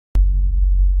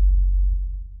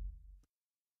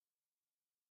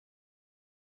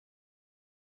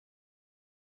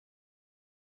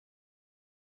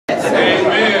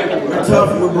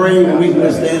tough, we're brave, and we can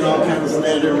withstand all kinds of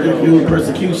slander, ridicule, and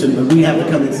persecution, but we have to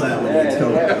come inside when it's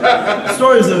cold. The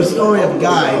story is a story of a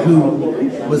guy who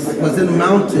was in a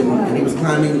mountain, and he was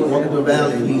climbing, walking through a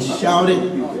valley, and he shouted.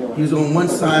 He was on one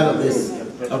side of this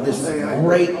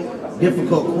great,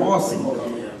 difficult crossing,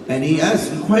 and he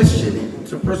asked a question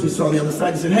to the person who saw on the other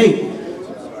side. He said, "Hey,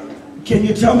 can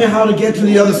you tell me how to get to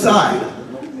the other side?"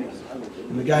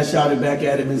 And the guy shouted back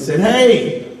at him and said,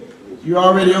 "Hey, you're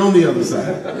already on the other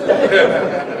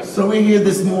side." So we're here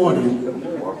this morning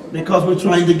because we're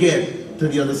trying to get to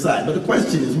the other side. But the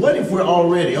question is, what if we're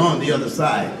already on the other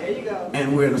side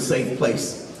and we're in a safe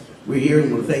place? We're here,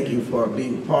 and we'll thank you for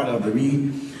being part of the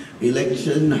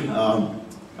re-election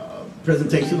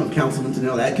presentation of Councilman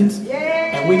Atkins.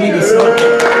 And we need to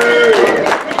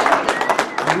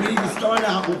start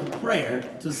out with a prayer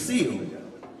to seal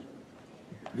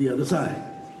the other side.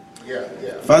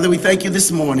 Father, we thank you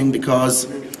this morning because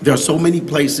there are so many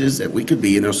places that we could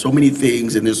be, and there are so many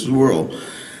things in this world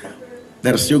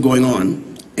that are still going on.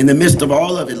 In the midst of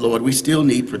all of it, Lord, we still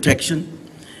need protection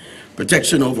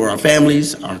over our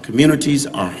families, our communities,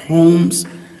 our homes,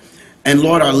 and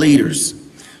Lord, our leaders.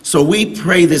 So we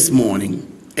pray this morning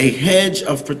a hedge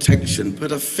of protection,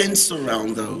 put a fence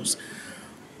around those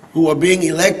who are being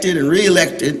elected and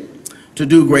re-elected to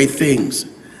do great things.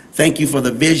 Thank you for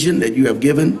the vision that you have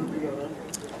given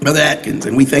Brother Atkins,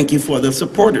 and we thank you for the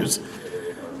supporters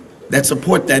that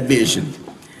support that vision.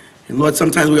 And Lord,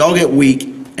 sometimes we all get weak,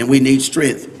 and we need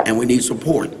strength, and we need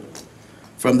support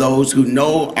from those who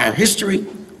know our history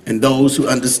and those who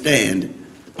understand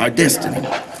our destiny.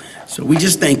 So we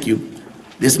just thank you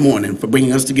this morning for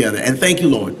bringing us together, and thank you,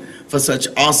 Lord, for such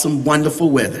awesome,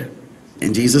 wonderful weather.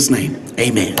 In Jesus' name,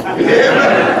 amen.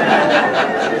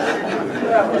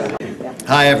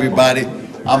 Hi, everybody.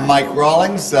 I'm Mike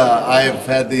Rawlings. I have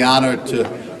had the honor to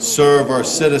serve our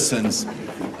citizens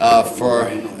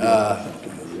for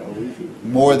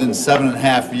more than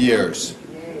 7.5 years.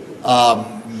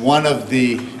 One of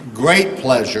the great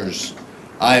pleasures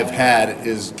I have had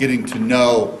is getting to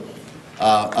know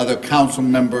other council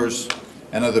members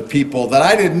and other people that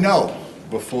I didn't know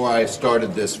before I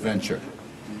started this venture.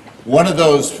 One of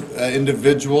those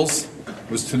individuals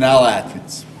was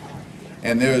Atkins.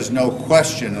 And there is no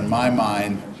question in my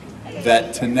mind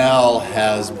that Tanel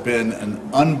has been an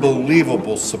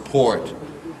unbelievable support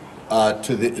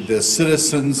to the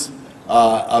citizens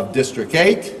of District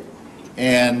 8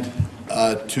 and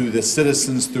to the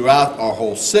citizens throughout our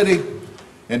whole city,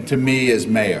 and to me as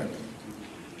mayor.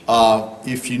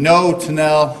 If you know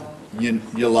Tanel,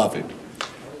 you love him,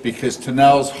 because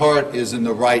Tanel's heart is in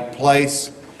the right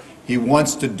place. He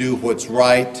wants to do what's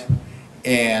right,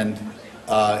 and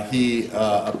he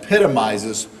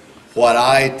epitomizes what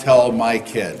I tell my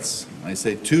kids. I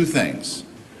say two things: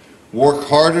 work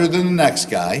harder than the next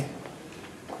guy,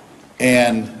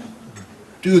 and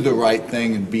do the right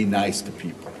thing and be nice to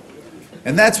people.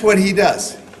 And that's what he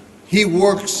does. He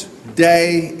works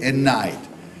day and night.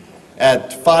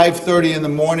 At 5:30 in the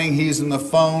morning, he's on the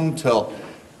phone till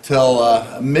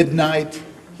midnight.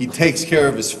 He takes care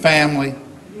of his family.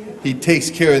 He takes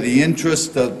care of the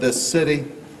interest of this city.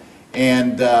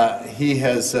 And he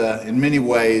has, in many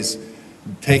ways,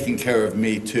 taken care of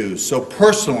me too. So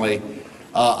personally,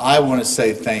 I want to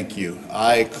say thank you.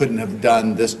 I couldn't have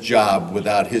done this job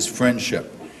without his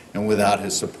friendship and without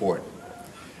his support.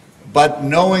 But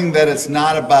knowing that it's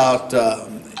not about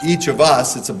each of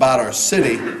us, it's about our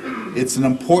city, it's an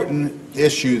important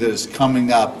issue that is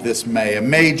coming up this May. A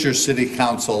major city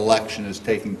council election is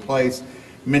taking place.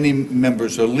 Many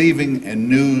members are leaving and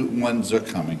new ones are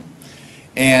coming.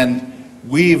 And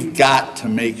we've got to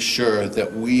make sure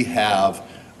that we have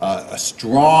a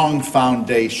strong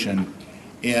foundation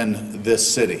in this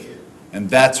city. And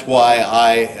that's why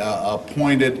I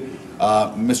appointed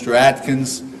Mr.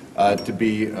 Atkins to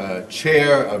be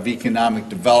Chair of Economic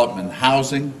Development and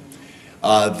Housing.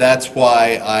 That's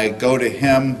why I go to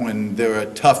him when there are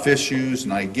tough issues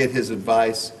and I get his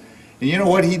advice. And you know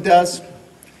what he does?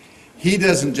 He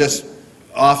doesn't just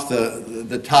off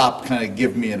the top kind of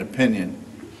give me an opinion.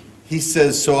 He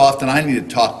says so often, I need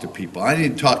to talk to people. I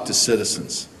need to talk to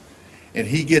citizens. And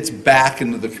he gets back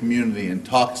into the community and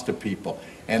talks to people.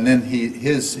 And then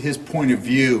his point of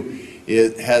view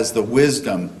has the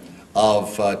wisdom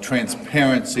of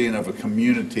transparency and of a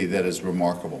community that is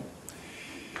remarkable.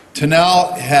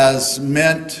 Tanel has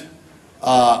meant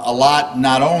a lot,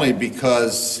 not only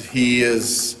because he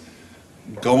is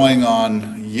going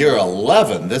on year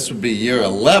 11. This would be year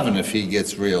 11 if he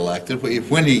gets reelected,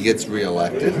 when he gets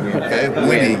reelected, okay,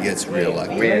 when he gets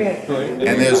reelected.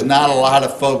 And there's not a lot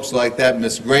of folks like that.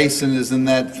 Miss Grayson is in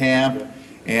that camp,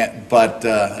 But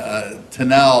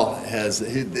Tennell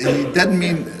he doesn't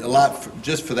mean a lot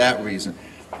just for that reason,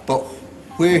 but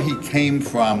where he came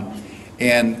from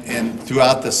and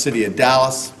throughout the city of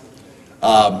Dallas,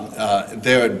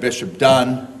 there at Bishop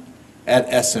Dunn,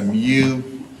 at SMU,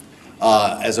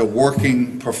 as a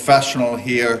working professional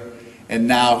here, and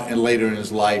now and later in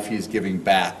his life he's giving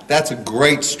back. That's a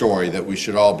great story that we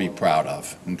should all be proud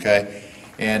of, okay?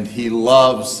 And he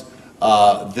loves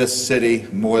this city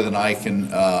more than I can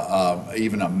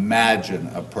even imagine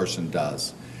a person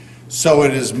does. So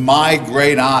it is my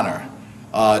great honor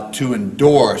to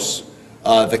endorse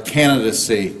the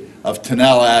candidacy of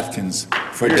Tennell Atkins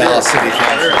for Dallas City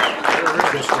Council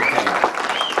District 8.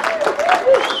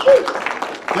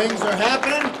 Things are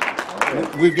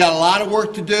happening. We've got a lot of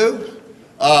work to do.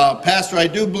 Pastor, I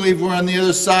do believe we're on the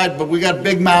other side, but we got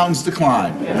big mountains to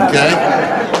climb,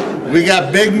 okay? We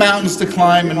got big mountains to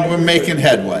climb, and we're making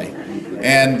headway.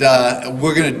 And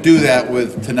we're going to do that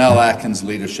with Tennell Atkins'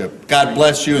 leadership. God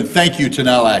bless you, and thank you,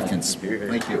 Tennell Atkins.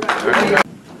 Thank you.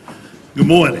 Good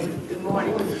morning. Good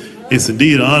morning. It's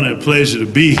indeed an honor and pleasure to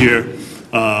be here.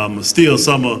 Still,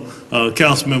 some of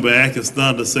Councilmember Atkins'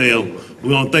 thunder say,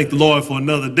 we want to thank the Lord for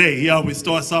another day. He always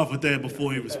starts off with that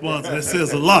before he responds. That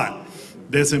says a lot.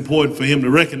 That's important for him to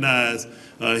recognize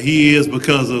he is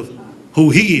because of who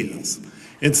he is.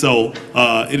 And so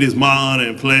it is my honor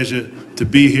and pleasure to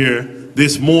be here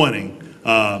this morning.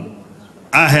 I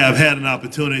have had an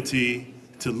opportunity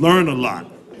to learn a lot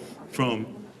from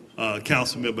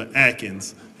Councilmember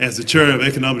Atkins. As the chair of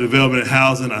Economic Development and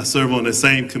Housing, I serve on the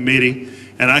same committee,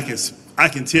 and I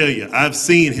can tell you, I've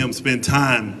seen him spend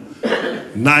time,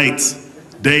 nights,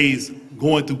 days,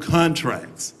 going through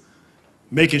contracts,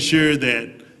 making sure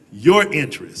that your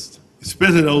interests,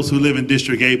 especially those who live in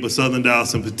District 8, but Southern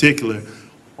Dallas in particular,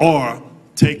 are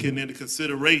taken into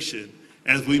consideration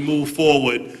as we move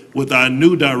forward with our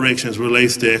new directions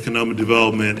relates to economic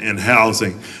development and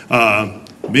housing.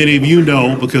 Many of you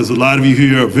know, because a lot of you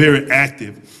here are very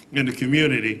active in the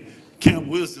community, Camp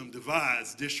Wisdom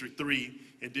divides District 3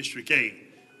 and District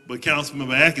 8. But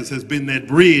Councilmember Atkins has been that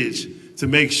bridge to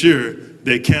make sure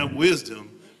that Camp Wisdom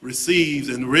receives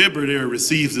and the Redbird area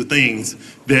receives the things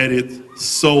that it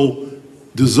so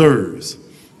deserves.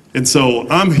 And so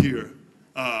I'm here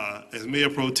as Mayor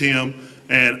Pro Tem,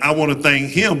 and I want to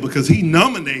thank him because he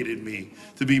nominated me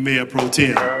to be Mayor Pro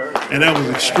Tem. And that was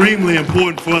extremely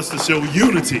important for us to show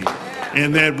unity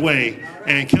in that way.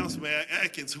 And Councilman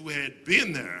Atkins, who had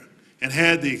been there and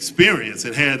had the experience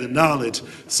and had the knowledge,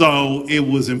 so it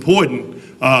was important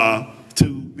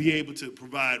to be able to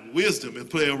provide wisdom and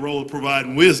play a role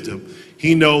providing wisdom.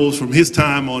 He knows from his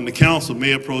time on the council,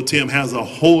 Mayor Pro Tem has a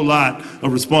whole lot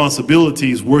of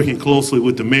responsibilities working closely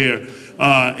with the mayor.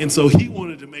 And so he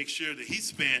wanted to make sure that he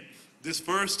spent this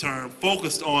first term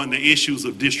focused on the issues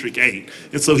of District 8.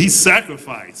 And so he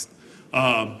sacrificed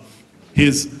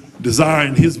his desire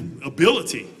and his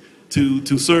ability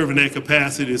to serve in that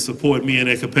capacity, to support me in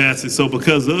that capacity. So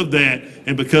because of that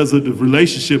and because of the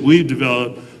relationship we've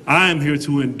developed, I am here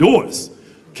to endorse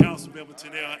Councilmember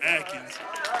Tennell Atkins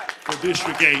for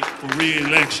District 8 for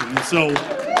re-election. And so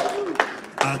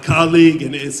our colleague,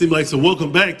 and it seems like, so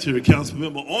welcome back to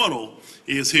Councilmember Arnold,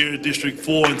 is here at District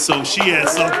 4, and so she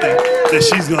has something that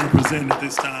she's going to present at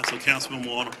this time. So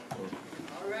Councilmember Arnold.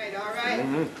 All right, all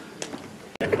right.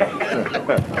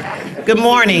 Good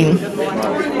morning.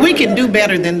 We can do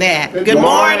better than that. Good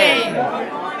morning.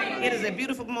 It is a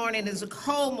beautiful morning. It's a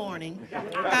cold morning.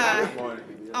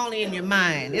 Only in your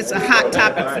mind. It's a hot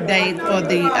topic today for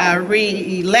the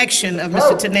re-election of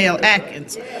Mr. Tennell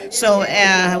Atkins. So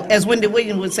as Wendy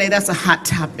Williams would say, that's a hot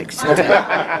topic today.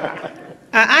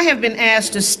 I have been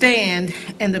asked to stand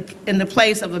in the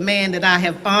place of a man that I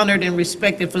have honored and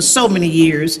respected for so many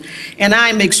years, and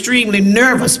I'm extremely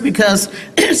nervous because,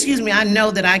 excuse me, I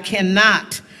know that I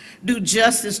cannot do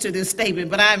justice to this statement,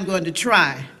 but I'm going to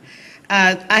try.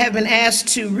 I have been asked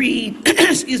to read,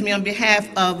 excuse me, on behalf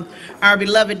of our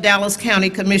beloved Dallas County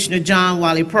Commissioner John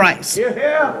Wiley Price.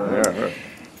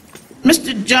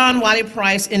 Mr. John Wiley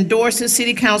Price endorses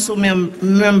City Council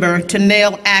member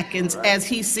Tennell Atkins as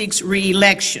he seeks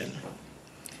re-election.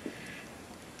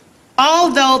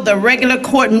 Although the regular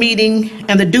court meeting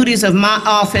and the duties of my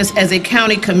office as a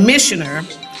county commissioner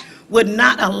would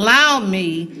not allow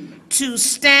me to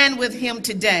stand with him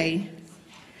today,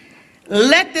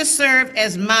 let this serve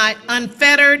as my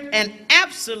unfettered and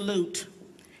absolute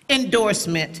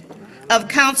endorsement of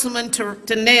Councilman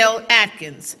Tennell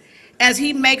Atkins as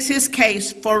he makes his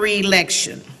case for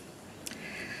re-election.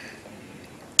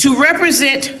 To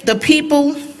represent the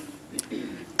people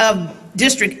of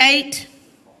District 8,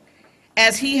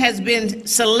 as he has been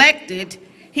selected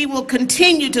he will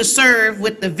continue to serve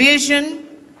with the vision,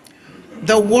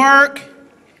 the work,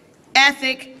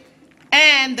 ethic,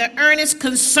 and the earnest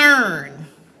concern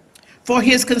for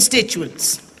his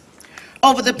constituents.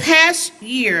 Over the past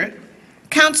year,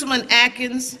 Councilman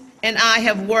Atkins and I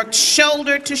have worked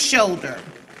shoulder to shoulder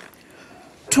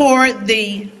toward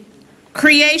the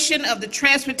creation of the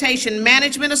Transportation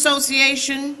Management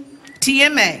Association,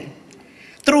 TMA.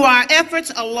 Through our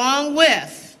efforts along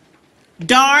with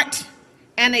DART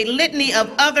and a litany of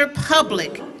other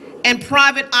public and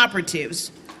private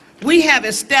operatives, we have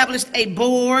established a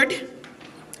board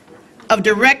of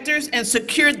directors and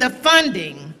secured the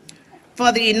funding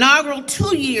for the inaugural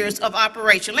 2 years of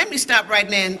operation. Let me stop right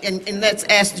now and let's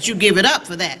ask that you give it up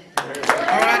for that, all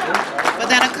right, for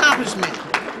that accomplishment.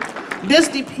 This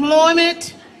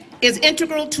deployment is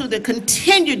integral to the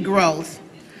continued growth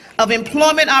of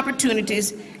employment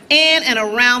opportunities in and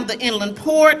around the Inland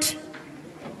Port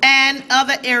and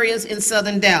other areas in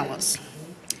southern Dallas.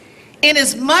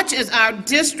 Inasmuch as our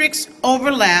districts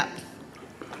overlap,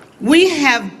 we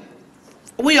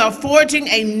are forging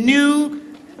a new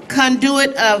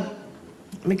conduit of,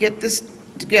 let me get this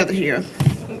together here,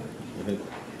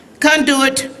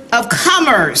 conduit of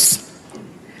commerce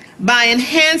by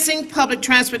enhancing public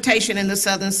transportation in the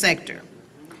southern sector.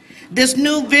 This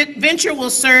new venture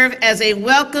will serve as a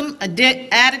welcome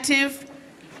additive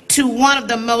to one of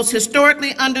the most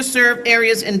historically underserved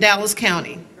areas in Dallas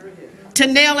County.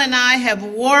 Tanel and I have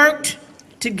worked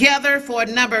together for a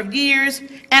number of years,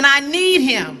 and I need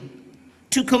him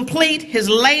to complete his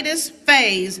latest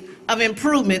phase of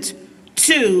improvements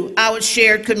to our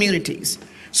shared communities.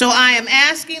 So I am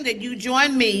asking that you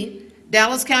join me,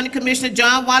 Dallas County Commissioner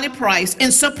John Wiley Price,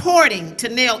 in supporting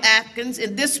Tanel Atkins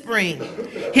in this spring.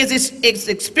 His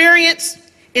experience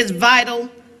is vital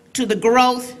to the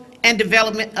growth and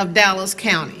development of Dallas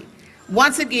County.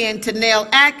 Once again, Tanel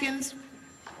Atkins,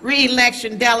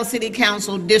 re-election, Dallas City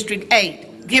Council, District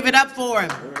 8. Give it up for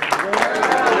him.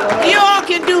 You all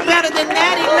can do better than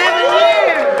that,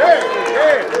 11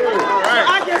 years. So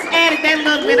I just added that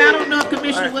little bit. I don't know if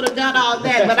Commissioner would have done all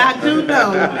that, but I do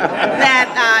know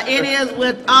that it is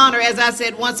with honor, as I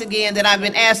said once again, that I've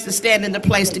been asked to stand in the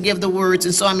place to give the words,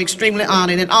 and so I'm extremely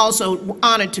honored, and also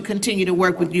honored to continue to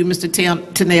work with you, Mr.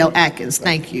 Tanel Atkins.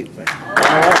 Thank you.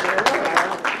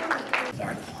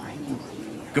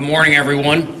 Good morning,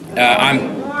 everyone.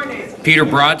 I'm Peter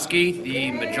Brodsky,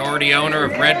 the majority owner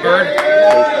of Redbird,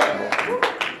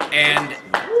 and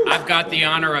I've got the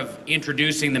honor of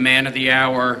introducing the man of the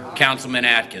hour, Councilman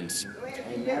Atkins.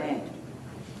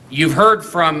 You've heard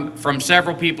from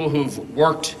several people who've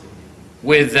worked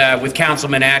with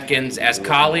Councilman Atkins as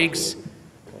colleagues.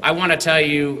 I want to tell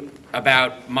you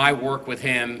about my work with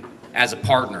him as a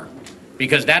partner,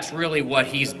 because that's really what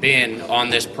he's been on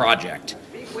this project.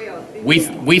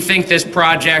 We think this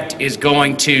project is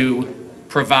going to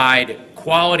provide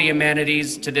quality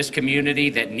amenities to this community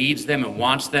that needs them and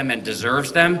wants them and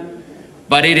deserves them,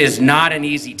 but it is not an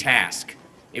easy task.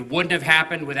 It wouldn't have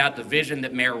happened without the vision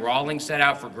that Mayor Rawlings set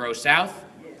out for Grow South.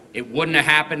 It wouldn't have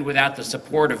happened without the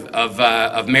support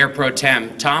of Mayor Pro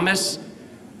Tem Thomas.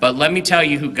 But let me tell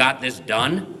you who got this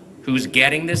done, who's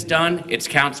getting this done. It's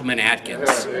Councilman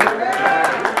Atkins.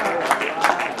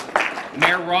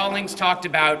 Mayor Rawlings talked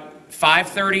about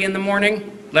 5:30 in the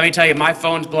morning. Let me tell you, my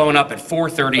phone's blowing up at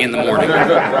 4:30 in the morning.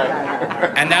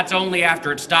 And that's only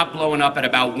after it stopped blowing up at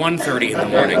about 1:30 in the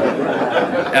morning.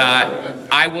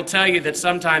 I will tell you that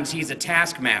sometimes he's a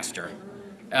taskmaster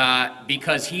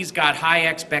because he's got high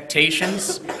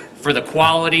expectations for the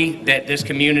quality that this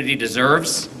community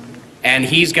deserves, and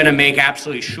he's going to make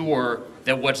absolutely sure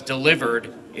that what's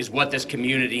delivered is what this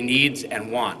community needs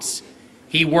and wants.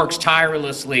 He works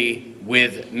tirelessly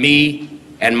with me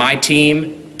and my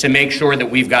team to make sure that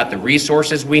we've got the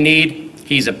resources we need.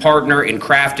 He's a partner in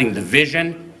crafting the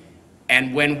vision.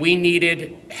 And when we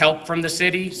needed help from the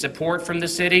city, support from the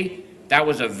city, that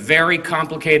was a very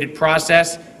complicated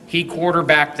process. He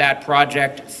quarterbacked that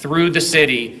project through the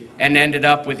city and ended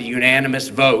up with a unanimous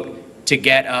vote to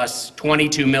get us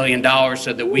 $22 million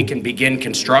so that we can begin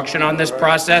construction on this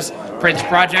project.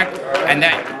 And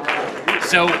that,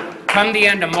 so come the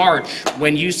end of March,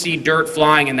 when you see dirt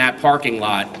flying in that parking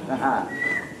lot,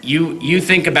 you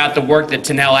think about the work that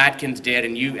Tanel Atkins did,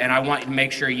 and I want to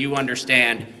make sure you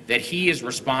understand that he is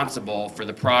responsible for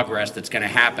the progress that's going to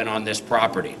happen on this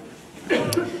property.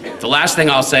 The last thing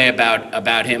I'll say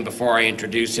about him before I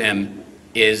introduce him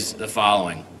is the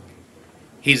following.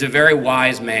 He's a very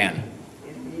wise man,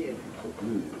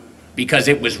 because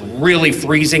it was really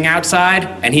freezing outside,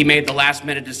 and he made the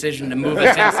last-minute decision to move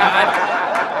us inside.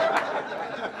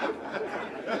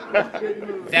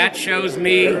 that shows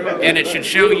me, and it should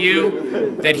show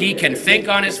you, that he can think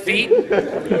on his feet,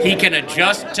 he can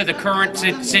adjust to the current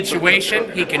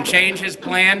situation, he can change his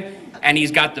plan, and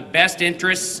he's got the best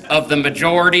interests of the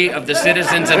majority of the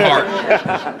citizens at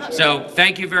heart. So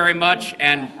thank you very much,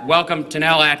 and welcome to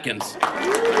Nell Atkins.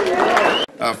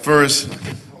 First,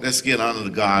 let's get under the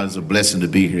God. It's a blessing to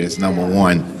be here. It's number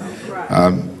one.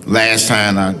 Last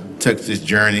time I took this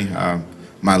journey,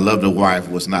 my loved wife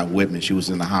was not with me. She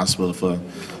was in the hospital for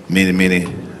many, many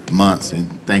months. And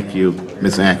thank you,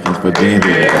 Ms. Atkins, for being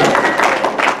here.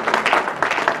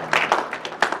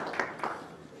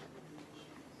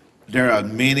 There are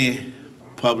many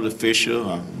public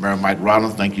officials. Mayor Mike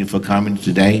Rollins, thank you for coming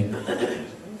today.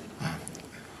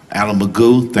 Alan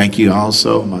Magoo, thank you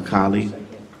also, my colleague.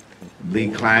 Lee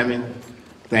Kleiman,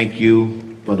 thank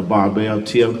you for the barbell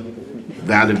tip.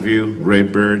 Valley View,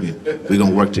 Redbird, and we're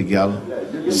gonna work together.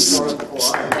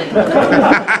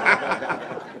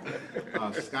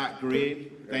 Scott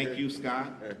Gregg, thank you,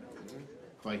 Scott,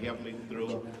 for helping me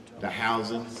through the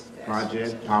housing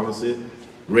project policy.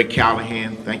 Rick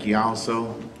Callahan, thank you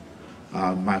also.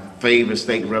 My favorite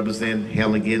state representative,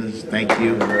 Helen Giddens, thank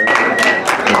you for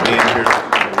being here.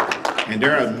 And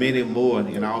there are many more,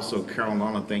 and also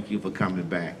Carolina, thank you for coming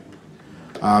back.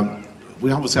 We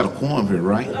almost had a quorum here,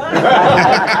 right?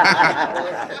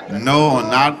 No,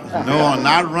 I'm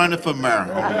not running for mayor.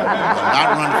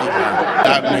 Not running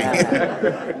for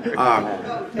mayor,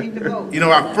 not me. You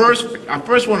know, I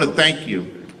first want to thank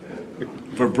you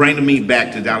for bringing me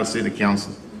back to Dallas City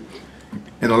Council.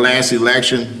 In the last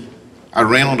election, I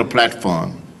ran on the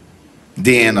platform,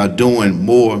 then doing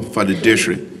more for the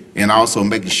district and also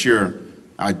making sure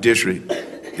our district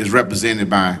is represented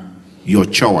by your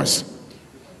choice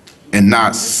and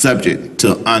not subject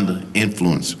to under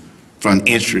influence from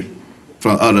entry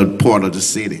from other part of the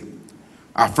city.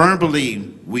 I firmly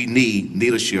believe we need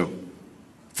leadership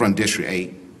from District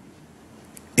 8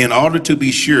 in order to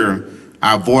be sure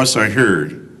our voices are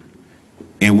heard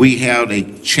and we have a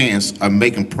chance of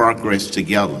making progress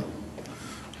together.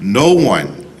 No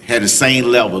one had the same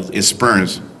level of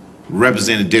experience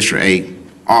representing District 8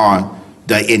 or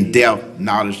the in-depth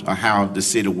knowledge of how the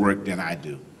city works than I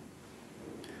do.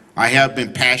 I have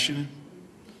been passionate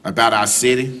about our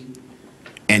city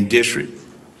and district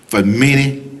for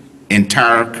many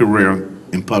entire career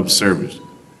in public service.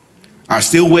 I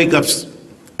still wake up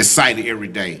excited every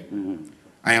day.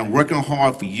 I am working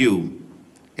hard for you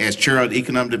as chair of the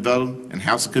Economic Development and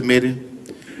Housing Committee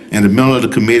and the member of the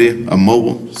Committee of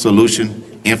Mobile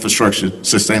Solution, Infrastructure,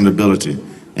 Sustainability,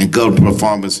 and Government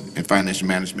Performance and Financial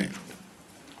Management.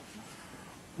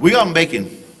 We are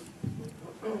making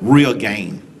real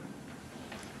gain.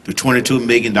 The $22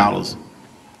 million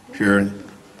here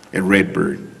at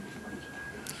Redbird.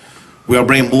 We are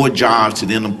bringing more jobs to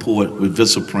the inland port with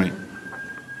Vistaprint,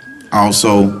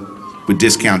 also with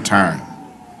Discount Tire.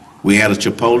 We had a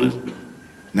Chipotle,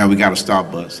 now we got a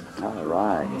Starbucks. All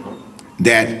right.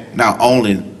 That not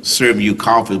only serving you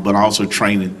coffee, but also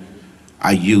training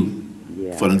our youth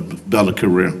for the better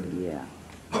career. Yeah.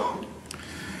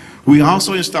 We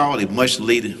also installed a much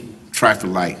needed traffic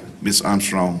light, Ms.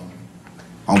 Armstrong,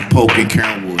 on Polk and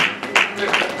Kernwood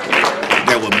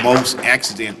that were most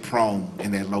accident prone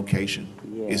in that location.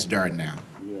 It's there now.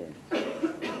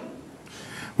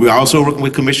 We're also working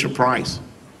with Commissioner Price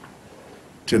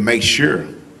to make sure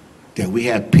that we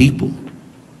have people,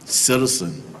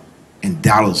 citizens in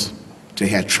Dallas to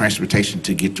have transportation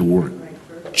to get to work.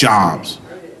 Jobs.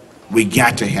 We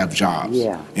got to have jobs.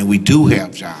 And we do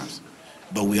have jobs,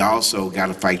 but we also got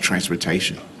to fight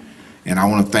transportation. And I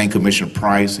want to thank Commissioner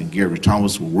Price and Gary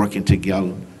Thomas for working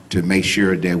together to make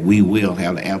sure that we will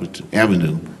have the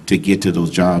avenue to get to those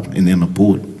jobs in the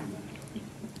port.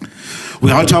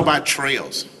 We all talk about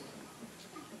trails.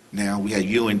 Now we have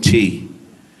UNT.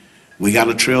 We got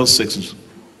a trail system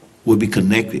will be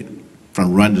connected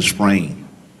from Rundle Spring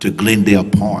to Glendale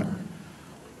Park,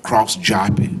 cross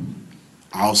Joppy,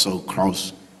 also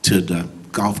cross to the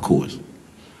golf course.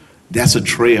 That's a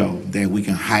trail that we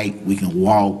can hike, we can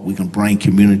walk, we can bring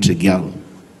community together.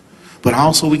 But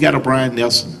also we got a Brian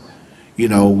Nelson. You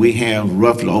know, we have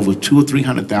roughly over 200,000 or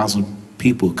 300,000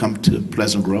 people come to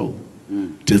Pleasant Grove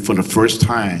for the first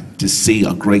time to see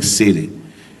a great city,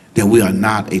 that we are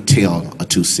not a tale of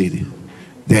two cities.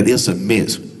 That is a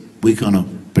myth we're gonna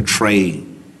portray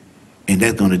and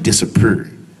that's gonna disappear.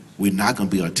 We're not gonna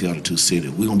be a tale of two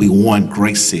cities. We're gonna be one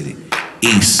great city,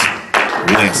 east,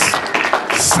 west,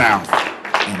 south,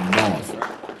 and north.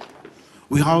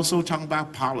 We also talking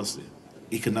about policy,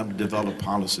 economic development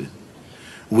policy.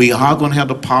 We are going to have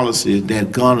the policy that's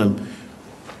going to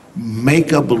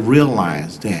make up and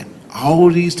realize that all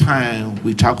these times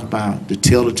we talk about the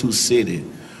Tale of Two Cities,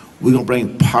 we're going to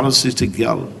bring policies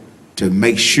together to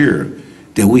make sure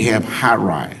that we have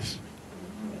high-rise,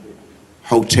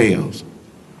 hotels,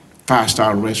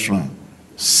 five-star restaurant,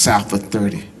 south of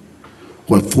 30,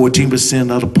 where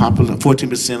 14% of the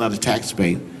 14% of the tax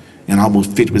base and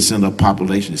almost 50% of the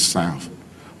population is south.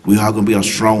 We are going to be a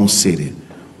strong city.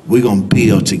 We're going to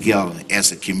build together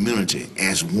as a community,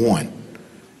 as one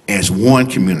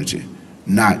community,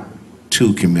 not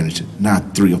two communities,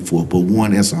 not 3 or 4, but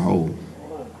one as a whole.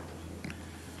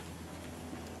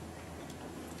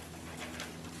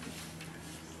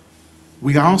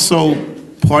 We also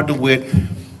partnered with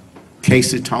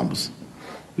Casey Thomas.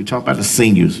 We talked about the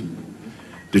seniors.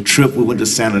 The trip we went to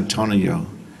San Antonio,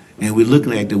 and we're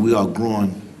looking at that we are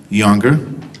growing younger,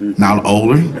 not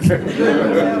older,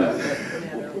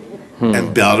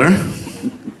 and better,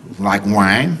 like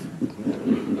wine,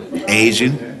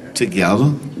 aging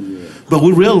together. But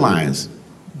we realize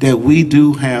that we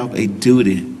do have a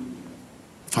duty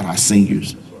for our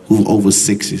seniors who are over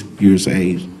 60 years of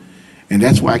age. And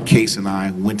that's why Case and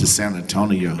I went to San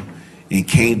Antonio and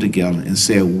came together and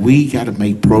said, we got to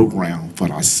make programs for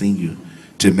our seniors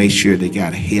to make sure they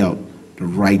got help, the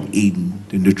right eating,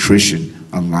 the nutrition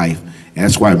of life. And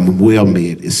that's why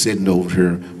WellMed is sitting over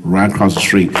here right across the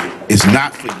street. It's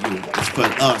not for you, it's for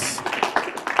us.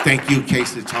 Thank you,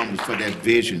 Casey Thomas, for that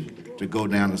vision to go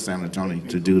down to San Antonio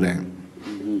to do that.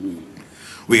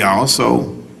 We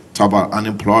also talk about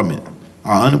unemployment.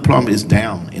 Our unemployment is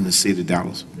down in the city of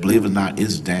Dallas. Believe it or not,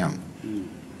 it's down.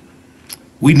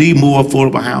 We need more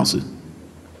affordable housing.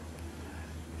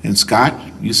 And Scott,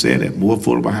 you said that, more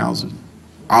affordable housing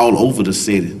all over the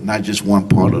city, not just one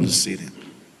part of the city.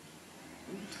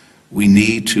 We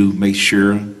need to make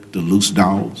sure the loose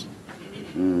dogs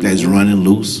that's running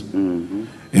loose.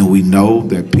 And we know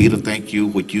that, Peter, thank you,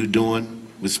 what you're doing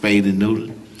with spade and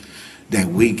neuter, that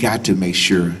we got to make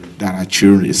sure that our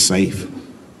children is safe.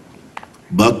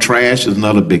 Buck trash is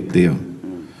another big deal.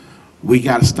 We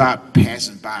got to stop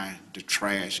passing by the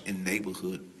trash in the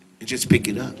neighborhood and just pick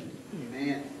it up.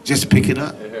 Just pick it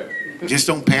up. Just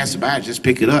don't pass it by, just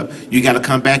pick it up. You got to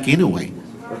come back anyway.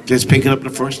 Just pick it up the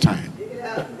first time.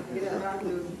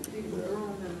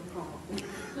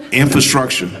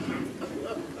 Infrastructure,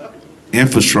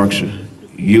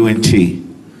 UNT.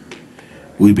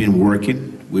 We've been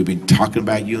working, we've been talking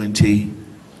about UNT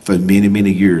for many,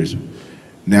 many years.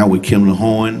 Now with Kim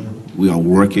Horn, we are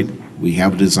working, we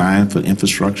have a design for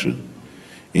infrastructure,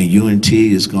 and UNT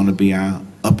is going to be our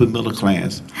upper middle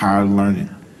class, higher learning,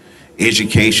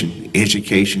 education,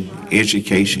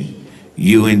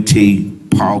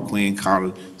 UNT, Paul Quinn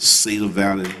College, Cedar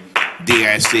Valley,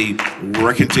 DIC,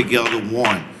 working together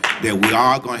one, that we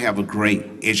are going to have a great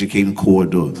educating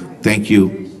corridor. Thank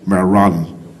you, Mayor Rollins,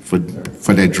 for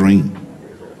that dream.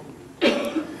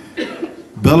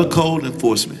 Bill of Code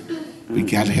enforcement. We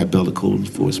got to have Bill of Code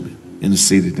enforcement in the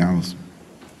city of Dallas.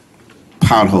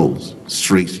 Potholes,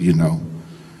 streets, you know.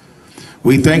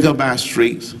 We think about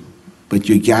streets, but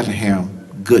you got to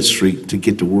have good street to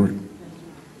get to work.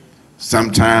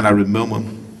 Sometime I remember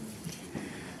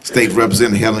State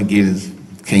Representative Helen Giddens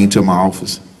came to my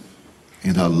office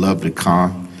in her lovely car,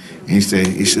 and he said,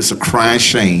 it's just a crying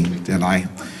shame that I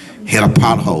hit a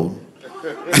pothole.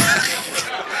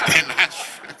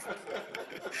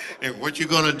 And what you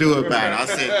gonna do about it? I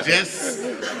said, just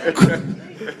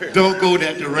don't go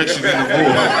that direction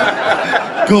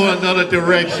anymore. Go another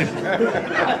direction.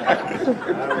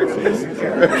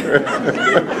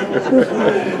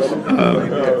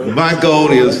 My goal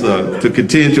is to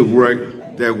continue to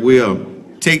work that will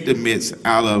take the myths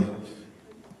out of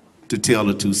the Tale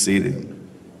of Two Cities.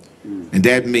 And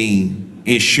that means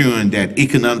ensuring that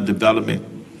economic development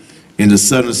in the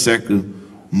southern sector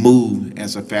move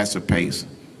at a faster pace.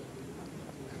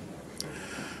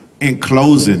 In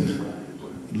closing,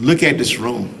 look at this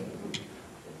room.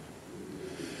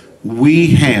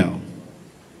 We have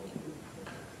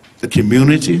the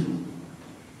community,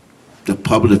 the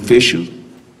public officials,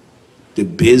 the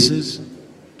business,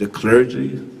 the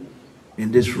clergy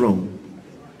in this room.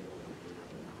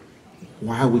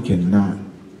 Why we cannot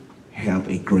have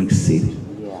a great city?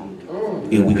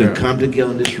 If we can come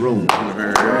together in this room, we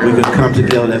can come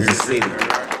together as a city.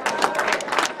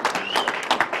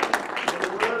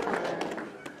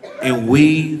 And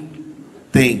we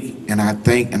think, and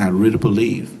I really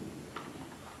believe,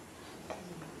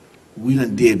 we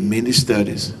done did many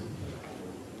studies,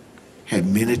 had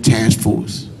many task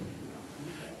force.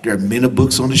 There are many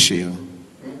books on the shelf.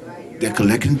 They're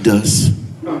collecting dust.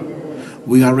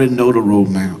 We already know the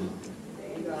roadmap.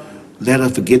 Let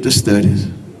us forget the studies.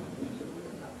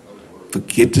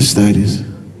 Forget the studies.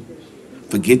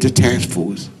 forget the task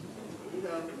force,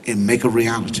 and make a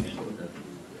reality.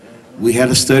 We had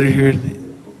a study here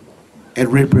at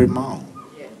Redbird Mall,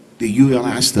 the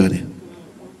ULI study.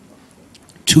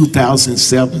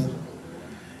 2007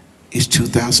 is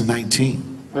 2019.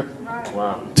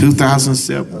 Wow.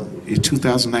 2007 is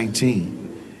 2019.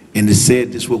 And it said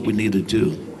this is what we need to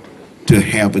do to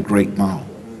have a great mall.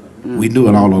 We knew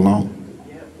it all along.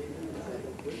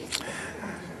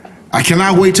 I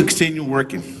cannot wait to continue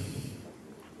working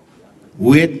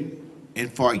with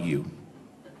and for you,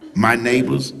 my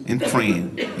neighbors and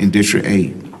friends in District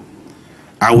 8.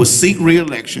 I will seek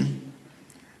re-election,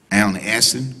 and I'm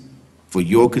asking for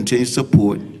your continued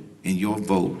support and your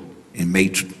vote in May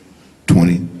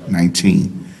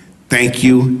 2019. Thank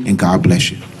you, and God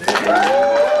bless you.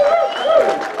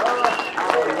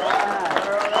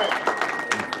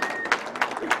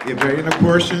 If there ain't a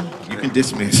question, you can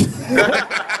dismiss.